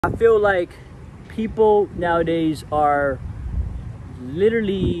I feel like people nowadays are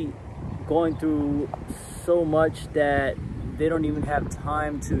literally going through so much that they don't even have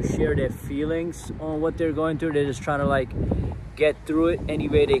time to share their feelings on what they're going through. They're just trying to like get through it any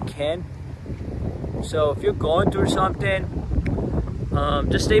way they can. So if you're going through something,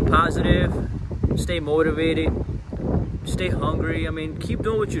 just stay positive, stay motivated, stay hungry. I mean, keep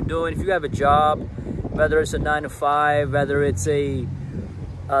doing what you're doing. If you have a job, whether it's a 9 to 5, whether it's a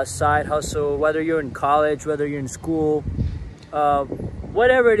side hustle, whether you're in college, whether you're in school,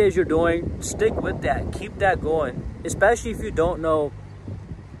 whatever it is you're doing, stick with that. Keep that going, especially if you don't know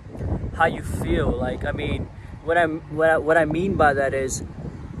how you feel. Like, I mean, what I mean by that is,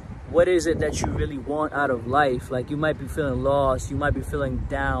 what is it that you really want out of life? Like, you might be feeling lost, you might be feeling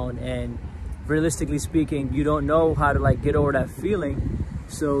down, and realistically speaking, you don't know how to like get over that feeling.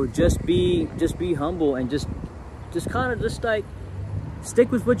 So just be humble and just kind of just like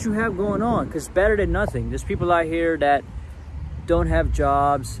stick with what you have going on, because it's better than nothing. There's people out here that don't have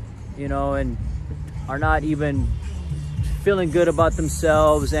jobs, you know, and are not even feeling good about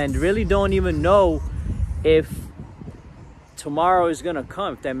themselves and really don't even know if tomorrow is gonna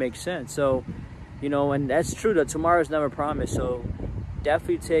come, if that makes sense. So, you know, and that's true, that tomorrow is never promised. So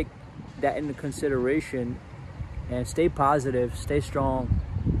definitely take that into consideration and stay positive, stay strong.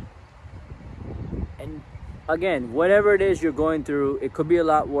 And again, whatever it is you're going through, it could be a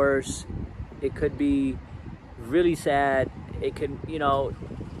lot worse, it could be really sad, it could, you know,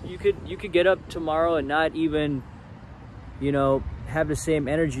 you could get up tomorrow and not even, you know, have the same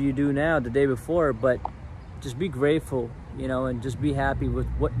energy you do now the day before. But just be grateful, you know, and just be happy with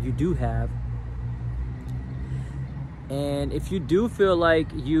what you do have. And if you do feel like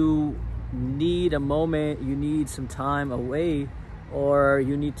you need a moment, you need some time away, or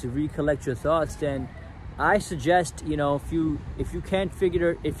you need to recollect your thoughts, then I suggest, you know, if you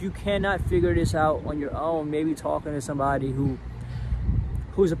cannot figure this out on your own, maybe talking to somebody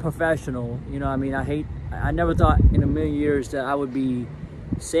who's a professional. You know, I mean, I never thought in a million years that I would be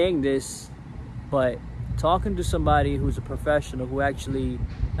saying this, but talking to somebody who's a professional, who actually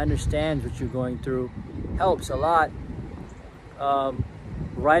understands what you're going through, helps a lot.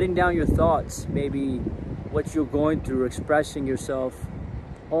 Writing down your thoughts, maybe what you're going through, expressing yourself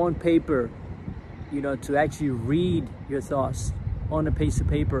on paper, you know, to actually read your thoughts on a piece of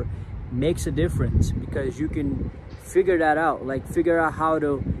paper makes a difference, because you can figure that out, like figure out how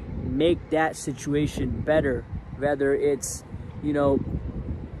to make that situation better, whether it's, you know,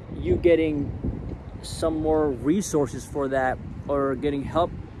 you getting some more resources for that, or getting help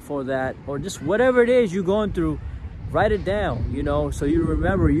for that, or just whatever it is you're going through. Write it down, you know, so you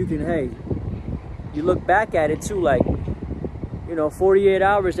remember. You can, hey, you look back at it too, like, you know, 48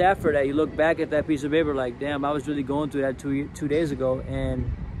 hours after that, you look back at that piece of paper like, damn, I was really going through that two days ago, and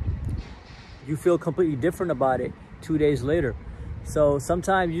you feel completely different about it 2 days later. So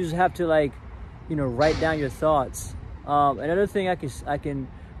sometimes you just have to, like, you know, write down your thoughts. Another thing I can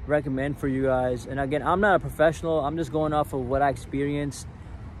recommend for you guys, and again, I'm not a professional, I'm just going off of what I experienced.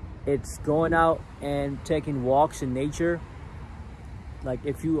 It's going out and taking walks in nature. Like,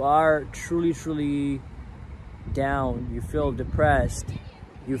 if you are truly down, you feel depressed,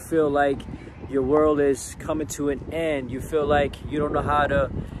 you feel like your world is coming to an end, you feel like you don't know how to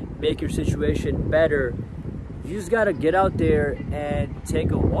make your situation better, you just gotta get out there and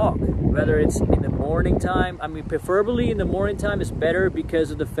take a walk. Whether it's in the morning time, I mean, preferably in the morning time is better, because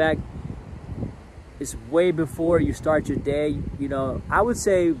of the fact it's way before you start your day. You know, I would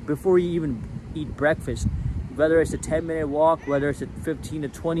say before you even eat breakfast, whether it's a 10-minute walk, whether it's a 15 to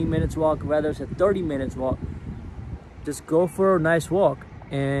 20 minutes walk, whether it's a 30 minutes walk, just go for a nice walk,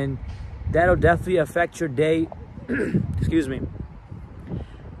 and that'll definitely affect your day. Excuse me.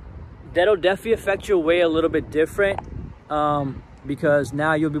 That'll definitely affect your way a little bit different, because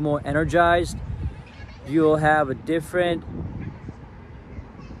now you'll be more energized. You'll have a different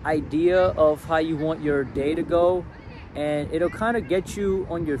idea of how you want your day to go, and it'll kind of get you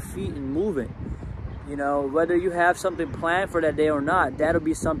on your feet and moving. You know, whether you have something planned for that day or not, that'll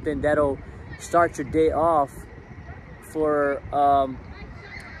be something that'll start your day off for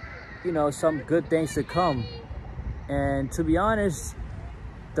you know, some good things to come. And to be honest,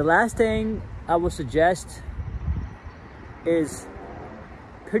 the last thing I would suggest is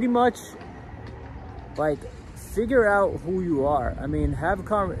pretty much like figure out who you are. I mean,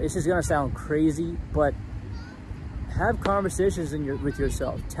 this is gonna sound crazy, but have conversations with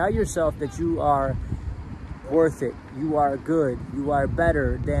yourself. Tell yourself that you are worth it, you are good, you are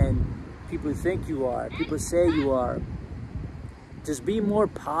better than people think you are, people say you are. Just be more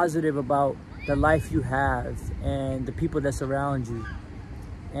positive about the life you have and the people that surround you.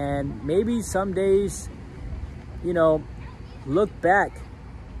 And maybe some days, you know, look back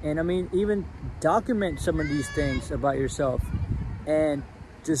and I mean, even document some of these things about yourself, and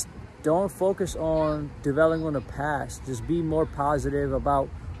just don't focus on dwelling on the past. Just be more positive about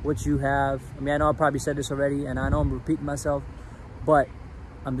what you have. I mean, I know I probably said this already and I know I'm repeating myself, but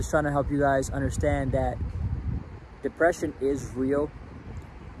I'm just trying to help you guys understand that depression is real.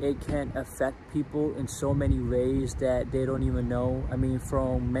 It can affect people in so many ways that they don't even know. I mean,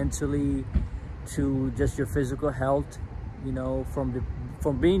 from mentally to just your physical health, you know, from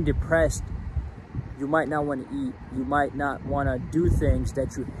being depressed, you might not want to eat. You might not want to do things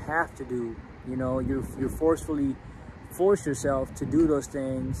that you have to do. You know, you're forcefully force yourself to do those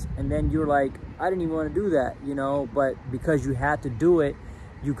things, and then you're like, I didn't even want to do that, you know, but because you had to do it,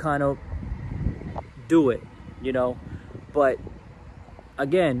 you kind of do it, you know. But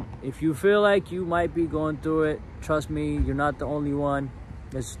again, if you feel like you might be going through it, trust me, you're not the only one.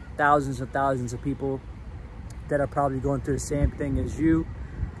 There's thousands and thousands of people that are probably going through the same thing as you.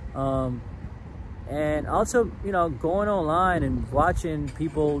 And also, you know, going online and watching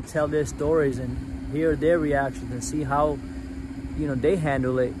people tell their stories and hear their reactions and see how, you know, they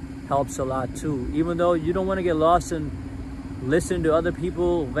handle it helps a lot too. Even though you don't want to get lost and listen to other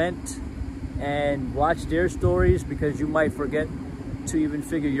people vent and watch their stories, because you might forget to even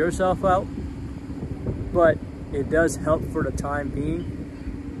figure yourself out, but it does help for the time being.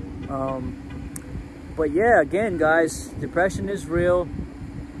 But yeah, again guys, depression is real.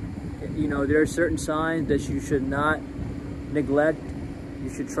 You know, there are certain signs that you should not neglect. You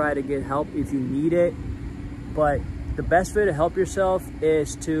should try to get help if you need it, but the best way to help yourself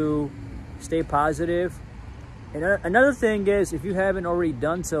is to stay positive. And another thing is, if you haven't already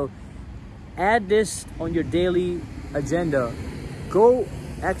done so, add this on your daily agenda. Go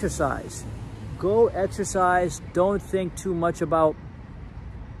exercise. Go exercise. Don't think too much about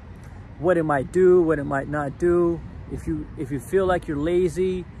what it might do, what it might not do. If you feel like you're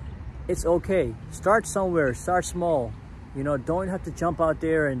lazy, it's okay. Start somewhere. Start small. You know, don't have to jump out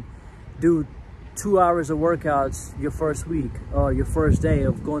there and do 2 hours of workouts your first week or your first day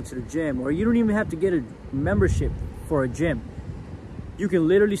of going to the gym. Or you don't even have to get a membership for a gym. You can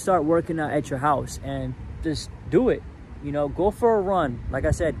literally start working out at your house and just do it. You know, go for a run. Like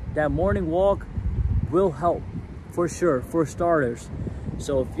I said, that morning walk will help for sure, for starters.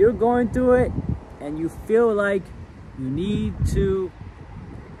 So if you're going through it and you feel like you need to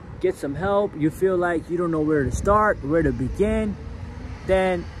get some help, you feel like you don't know where to start, where to begin,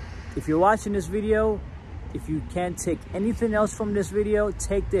 then if you're watching this video, if you can't take anything else from this video,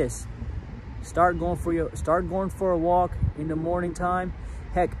 take this. Start going for a walk in the morning time.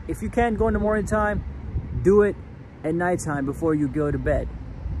 Heck, if you can't go in the morning time, do it at nighttime before you go to bed,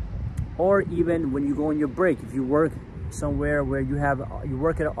 or even when you go on your break. If you work somewhere where you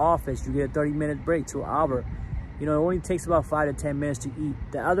work at an office, you get a 30-minute break to an hour. You know, it only takes about 5 to 10 minutes to eat.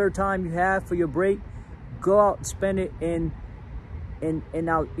 The other time you have for your break, go out and spend it in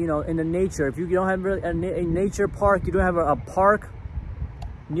out, you know, in the nature. If you don't have really a nature park, you don't have a park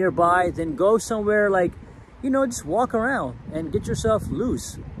nearby, then go somewhere like, you know, just walk around and get yourself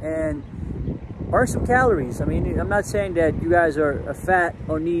loose and burn some calories. I mean, I'm not saying that you guys are fat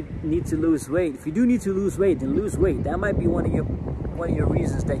or need to lose weight. If you do need to lose weight, then lose weight. That might be one of your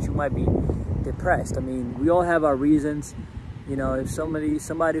reasons that you might be depressed. I mean, we all have our reasons. You know, if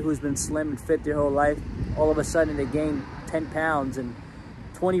somebody who's been slim and fit their whole life, all of a sudden they gain 10 pounds and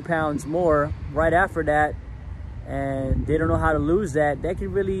 20 pounds more right after that, and they don't know how to lose that, that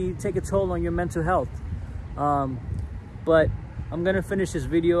can really take a toll on your mental health. But I'm gonna finish this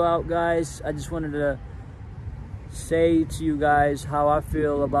video out, guys. I just wanted to say to you guys how I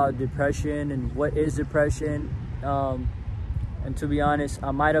feel about depression and what is depression. And to be honest,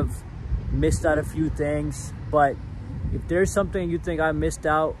 I might have missed out a few things, but if there's something you think I missed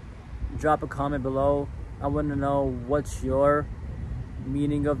out, drop a comment below. I want to know what's your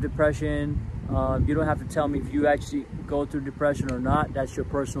meaning of depression. You don't have to tell me if you actually go through depression or not. That's your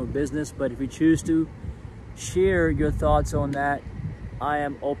personal business. But if you choose to share your thoughts on that, I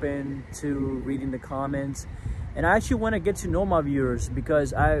am open to reading the comments. And I actually want to get to know my viewers,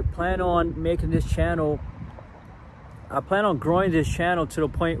 because I plan on making this channel, I plan on growing this channel to the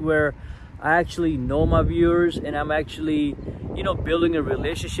point where I actually know my viewers, and I'm actually, you know, building a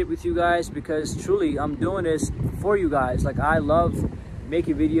relationship with you guys, because truly I'm doing this for you guys. Like, I love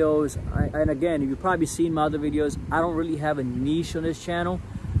making videos. And again, you've probably seen my other videos, I don't really have a niche on this channel,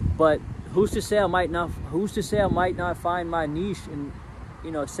 but who's to say I might not find my niche in, you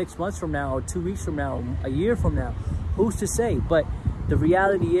know, 6 months from now, or 2 weeks from now, a year from now. Who's to say? But the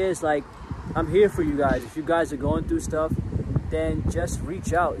reality is, like, I'm here for you guys. If you guys are going through stuff, then just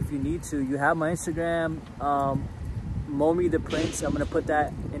reach out if you need to. You have my Instagram, Momi the Prince. I'm gonna put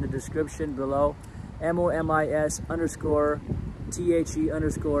that in the description below.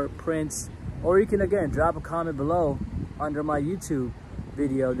 MOMIS_THE_Prince. Or you can, again, drop a comment below under my YouTube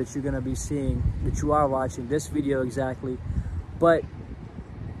video that you're gonna be seeing, that you are watching this video exactly. But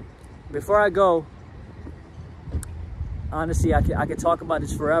before I go, honestly, I could talk about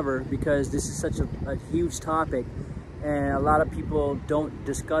this forever, because this is such a huge topic and a lot of people don't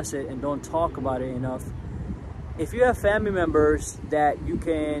discuss it and don't talk about it enough. If you have family members that you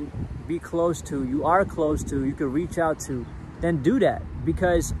can be close to, you are close to, you can reach out to, then do that.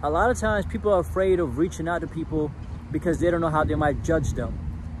 Because a lot of times people are afraid of reaching out to people because they don't know how they might judge them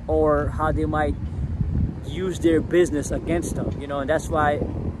or how they might use their business against them, you know. And that's why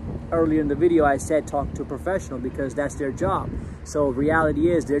earlier in the video I said talk to a professional, because that's their job. So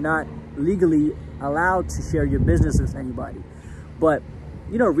reality is they're not legally allowed to share your business with anybody. But,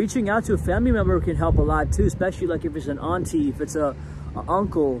 you know, reaching out to a family member can help a lot too, especially like if it's an auntie, if it's a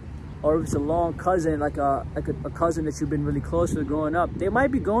uncle, or if it's a long cousin, like a cousin that you've been really close with growing up. They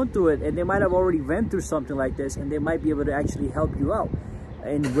might be going through it, and they might have already went through something like this, and they might be able to actually help you out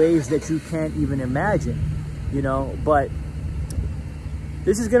in ways that you can't even imagine, you know. But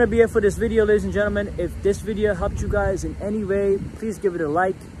this is gonna be it for this video, ladies and gentlemen. If this video helped you guys in any way, please give it a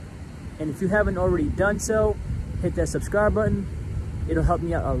like. And if you haven't already done so, hit that subscribe button. It'll help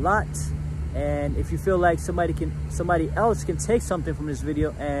me out a lot. And if you feel like somebody else can take something from this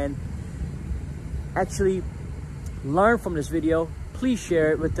video and actually learn from this video, please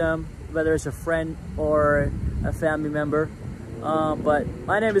share it with them, whether it's a friend or a family member. But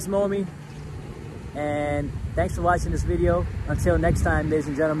my name is Momi, and thanks for watching this video. Until next time, ladies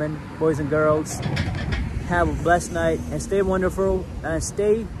and gentlemen, boys and girls, have a blessed night and stay wonderful and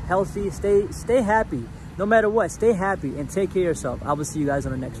stay healthy, stay happy. No matter what, stay happy and take care of yourself. I will see you guys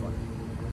on the next one.